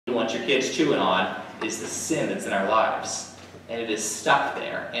want your kids chewing on is the sin that's in our lives. And it is stuck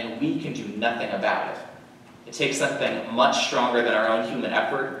there, and we can do nothing about it. It takes something much stronger than our own human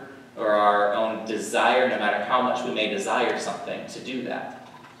effort or our own desire, no matter how much we may desire something, to do that.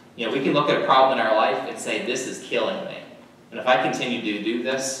 We can look at a problem in our life and say, this is killing me. And if I continue to do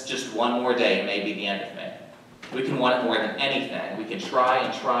this, just one more day may be the end of me. We can want it more than anything. We can try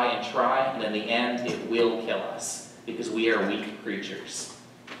and try and try, and in the end, it will kill us because we are weak creatures.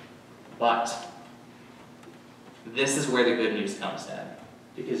 But this is where the good news comes in,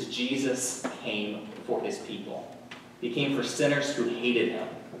 because Jesus came for his people. He came for sinners who hated him.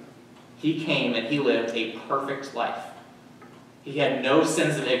 He came and he lived a perfect life. He had no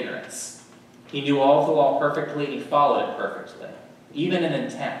sins of ignorance. He knew all of the law perfectly, and he followed it perfectly, even in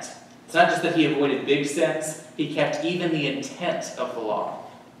intent. It's not just that he avoided big sins, he kept even the intent of the law.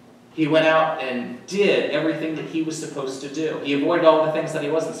 He went out and did everything that he was supposed to do. He avoided all the things that he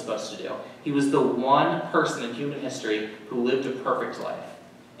wasn't supposed to do. He was the one person in human history who lived a perfect life.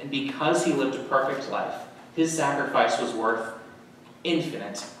 And because he lived a perfect life, his sacrifice was worth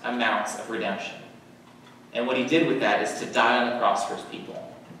infinite amounts of redemption. And what he did with that is to die on the cross for his people.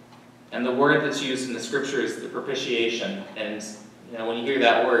 And the word that's used in the scripture is the propitiation. And when you hear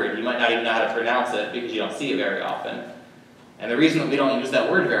that word, you might not even know how to pronounce it because you don't see it very often. And the reason that we don't use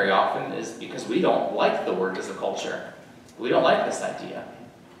that word very often is because we don't like the word as a culture. We don't like this idea.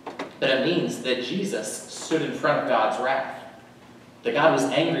 But it means that Jesus stood in front of God's wrath. That God was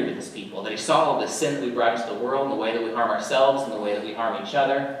angry with his people. That he saw all the sin that we brought into the world, and the way that we harm ourselves, and the way that we harm each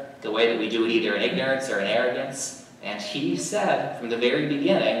other, the way that we do it either in ignorance or in arrogance. And he said from the very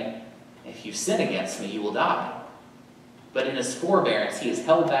beginning, if you sin against me, you will die. But in his forbearance, he has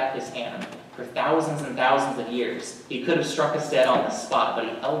held back his hand for thousands and thousands of years. He could have struck us dead on the spot, but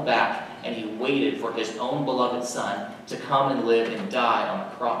he held back and he waited for his own beloved Son to come and live and die on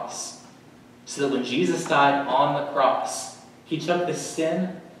the cross. So that when Jesus died on the cross, he took the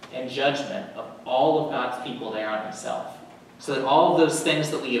sin and judgment of all of God's people there on himself. So that all of those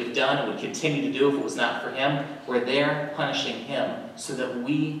things that we have done and would continue to do if it was not for him, were there punishing him so that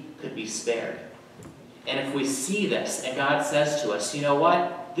we could be spared. And if we see this and God says to us, you know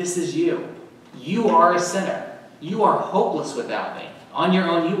what? This is you. You are a sinner. You are hopeless without me. On your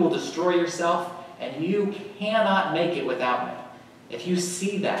own, you will destroy yourself, and you cannot make it without me. If you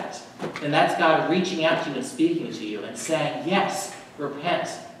see that, then that's God reaching out to you and speaking to you and saying, yes, repent,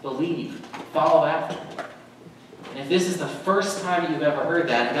 believe, follow after me. And if this is the first time you've ever heard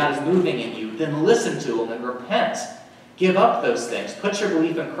that and God is moving in you, then listen to him and repent. Give up those things. Put your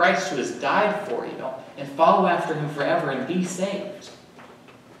belief in Christ who has died for you and follow after him forever and be saved.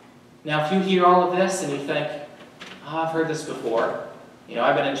 Now, if you hear all of this and you think, I've heard this before.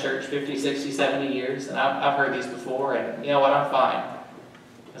 I've been in church 50, 60, 70 years, and I've heard these before, and you know what, I'm fine.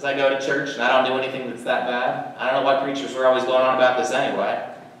 Because I go to church and I don't do anything that's that bad. I don't know why preachers were always going on about this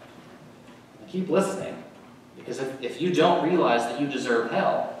anyway. Keep listening. Because if you don't realize that you deserve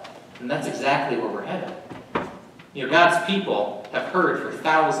hell, then that's exactly where we're headed. God's people have heard for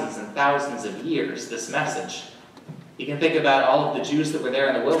thousands and thousands of years this message. You can think about all of the Jews that were there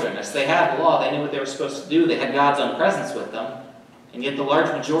in the wilderness. They had the law. They knew what they were supposed to do. They had God's own presence with them. And yet the large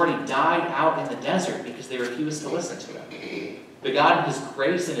majority died out in the desert because they refused to listen to him. But God, in his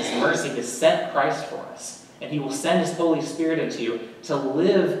grace and his mercy, has sent Christ for us. And he will send his Holy Spirit into you to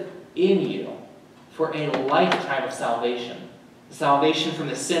live in you for a lifetime of salvation. Salvation from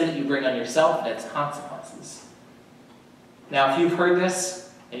the sin that you bring on yourself and its consequences. Now, if you've heard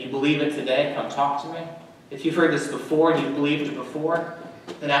this and you believe it today, come talk to me. If you've heard this before and you've believed it before,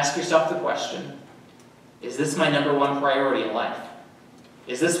 then ask yourself the question, is this my number one priority in life?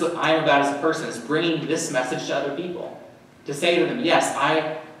 Is this what I'm about as a person, is bringing this message to other people? To say to them, yes,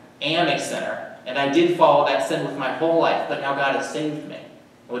 I am a sinner, and I did follow that sin with my whole life, but now God has saved me.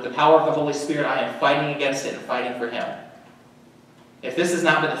 And with the power of the Holy Spirit, I am fighting against it and fighting for him. If this has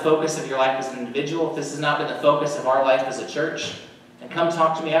not been the focus of your life as an individual, if this has not been the focus of our life as a church, then come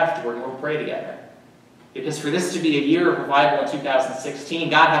talk to me afterward and we'll pray together. Because for this to be a year of revival in 2016,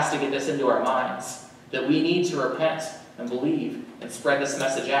 God has to get this into our minds, that we need to repent and believe and spread this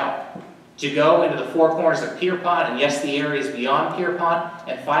message out. To go into the four corners of Pierpont, and yes, the areas beyond Pierpont,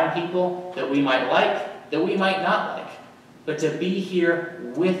 and find people that we might like, that we might not like, but to be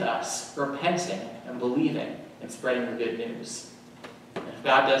here with us, repenting and believing and spreading the good news. And if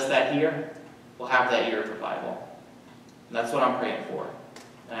God does that here, we'll have that year of revival. And that's what I'm praying for.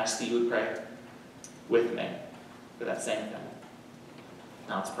 And I ask that you would pray with me for that same thing.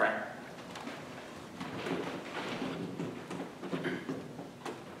 Now let's pray.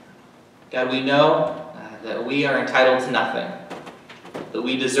 God, we know that we are entitled to nothing. that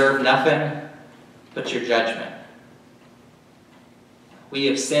we deserve nothing but your judgment. We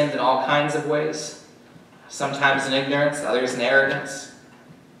have sinned in all kinds of ways, sometimes in ignorance, others in arrogance,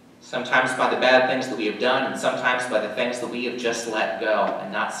 sometimes by the bad things that we have done, and sometimes by the things that we have just let go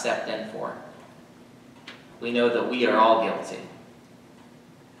and not stepped in for. We know that we are all guilty.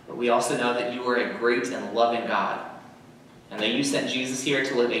 But we also know that you are a great and loving God, and that you sent Jesus here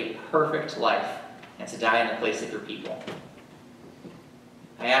to live a perfect life and to die in the place of your people.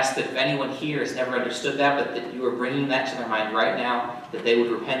 I ask that if anyone here has never understood that, but that you are bringing that to their mind right now, that they would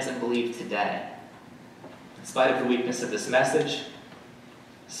repent and believe today. In spite of the weakness of this message,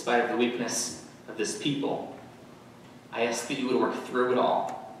 in spite of the weakness of this people, I ask that you would work through it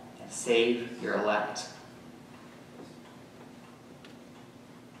all and save your elect.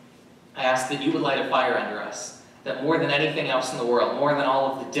 I ask that you would light a fire under us, that more than anything else in the world, more than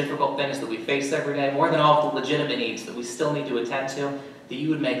all of the difficult things that we face every day, more than all of the legitimate needs that we still need to attend to, that you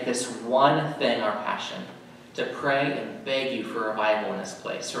would make this one thing our passion, to pray and beg you for revival in this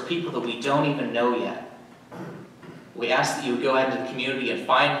place, for people that we don't even know yet. We ask that you would go out into the community and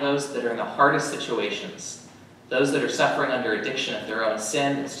find those that are in the hardest situations, those that are suffering under addiction of their own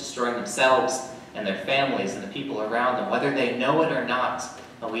sin that's destroying themselves and their families and the people around them, whether they know it or not.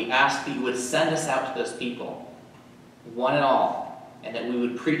 And we ask that you would send us out to those people, one and all, and that we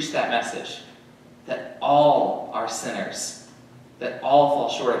would preach that message, that all are sinners, that all fall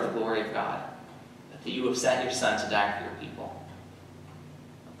short of the glory of God, but that you have sent your Son to die for your people.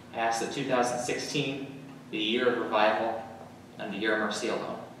 I ask that 2016 be a year of revival and a year of mercy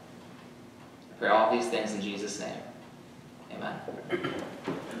alone. I pray all these things in Jesus' name. Amen.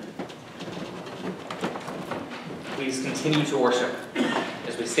 Please continue to worship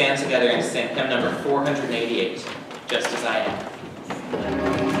as we stand together and sing hymn number 488, Just As I Am.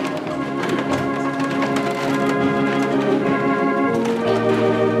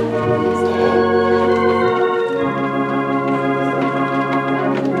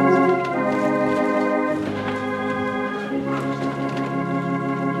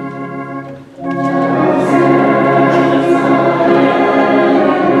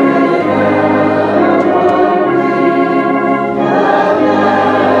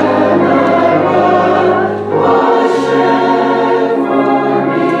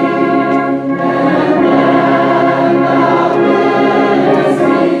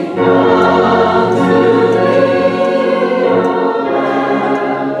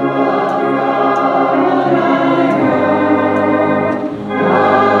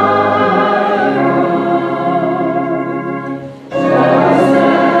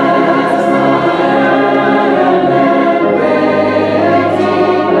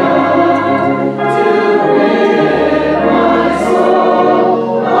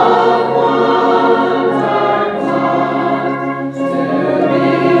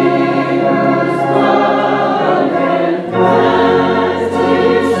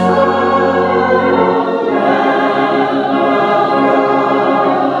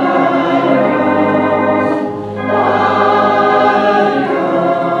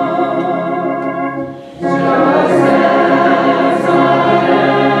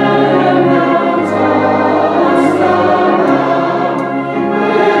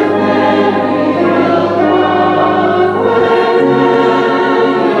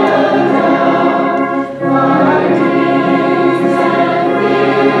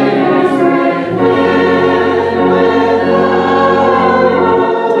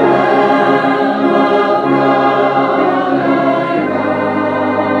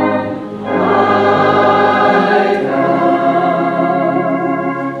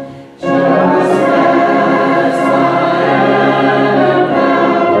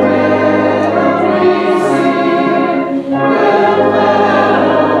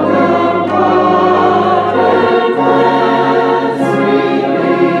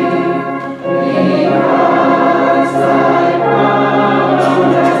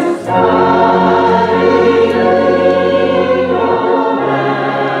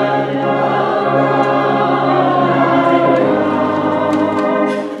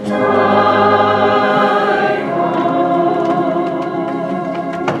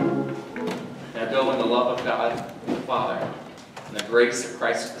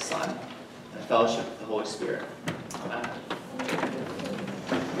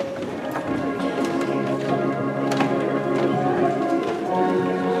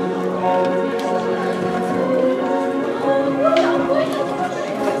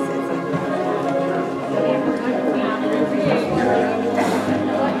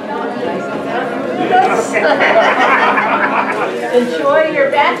 Enjoy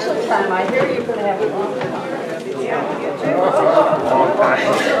your bachelor time. I hear you're going to have a long time. Yeah.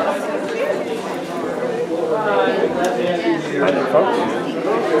 folks.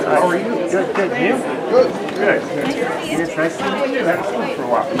 How are you? Good, good. You? Good. Good. It's nice to meet you. Haven't seen you for a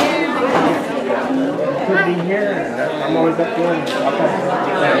while. Good to be here. And I'm always up there.